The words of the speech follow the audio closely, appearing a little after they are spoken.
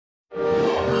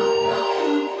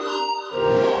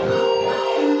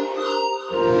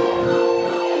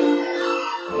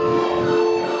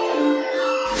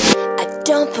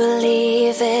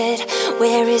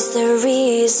is the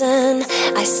reason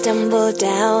I stumbled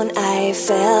down, I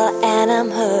fell and I'm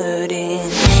hurting.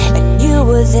 And you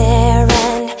were there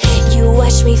and you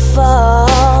watched me fall.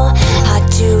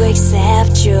 Hard to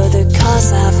accept you're the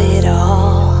cause of it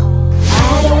all.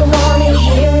 I don't wanna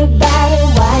hear about it,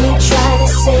 why you trying to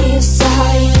say you're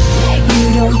sorry. You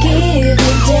don't give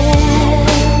a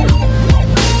damn.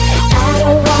 I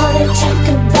don't wanna talk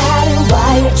about it, why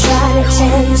you trying to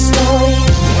tell your story.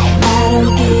 I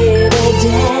don't give a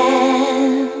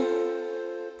damn.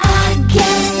 I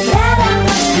guess that I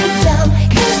must be dumb,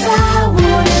 'cause I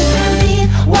wouldn't believe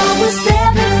what was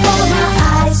there before my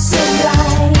eyes so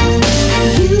blind.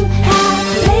 You have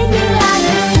played me like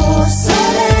a fool so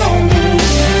many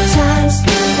times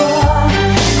before.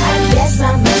 I guess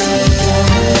I must be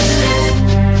dumb.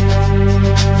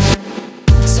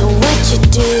 So what you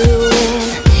doing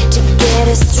to get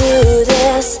us through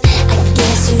this? I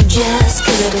guess you just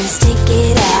couldn't stick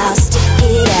it out, stick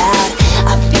it out.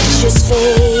 Our pictures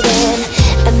fading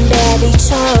and barely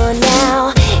torn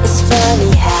now. It's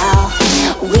funny how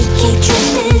we keep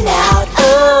dripping out.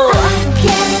 Oh, I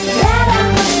guess that I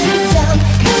must be dumb,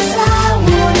 'cause I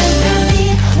wouldn't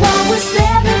believe what was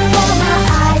there before my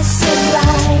eyes so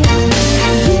blind.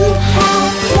 You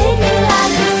have played me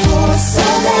like a fool so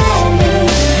many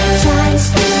times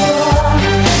before.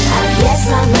 I guess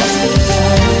I must be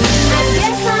dumb. I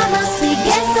guess I must be,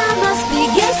 guess I must be,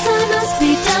 guess I must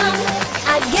be dumb.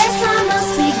 I guess I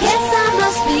must be, guess I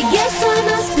must be, guess I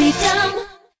must be dumb.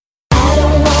 I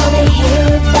don't wanna hear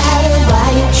about it, why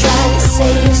you trying to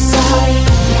say you're sorry.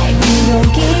 You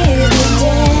don't give a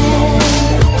damn.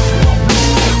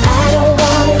 I don't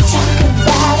wanna talk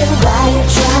about it, why you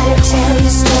trying to tell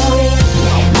your story.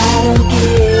 I don't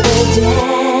give a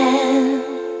damn.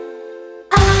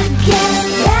 I guess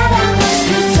that I must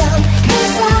be dumb,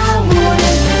 'cause I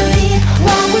wouldn't believe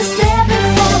what was there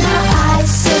before my eyes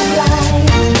so blind.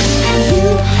 You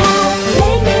have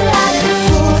played me like a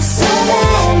fool so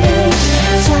many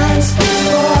times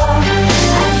before.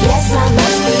 I guess I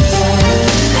must be dumb.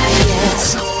 I guess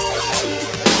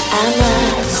I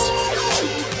must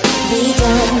be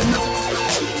dumb.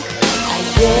 I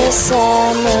guess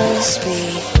I must be.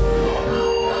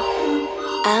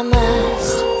 I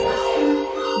must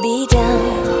be dumb.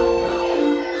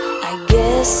 I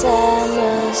guess I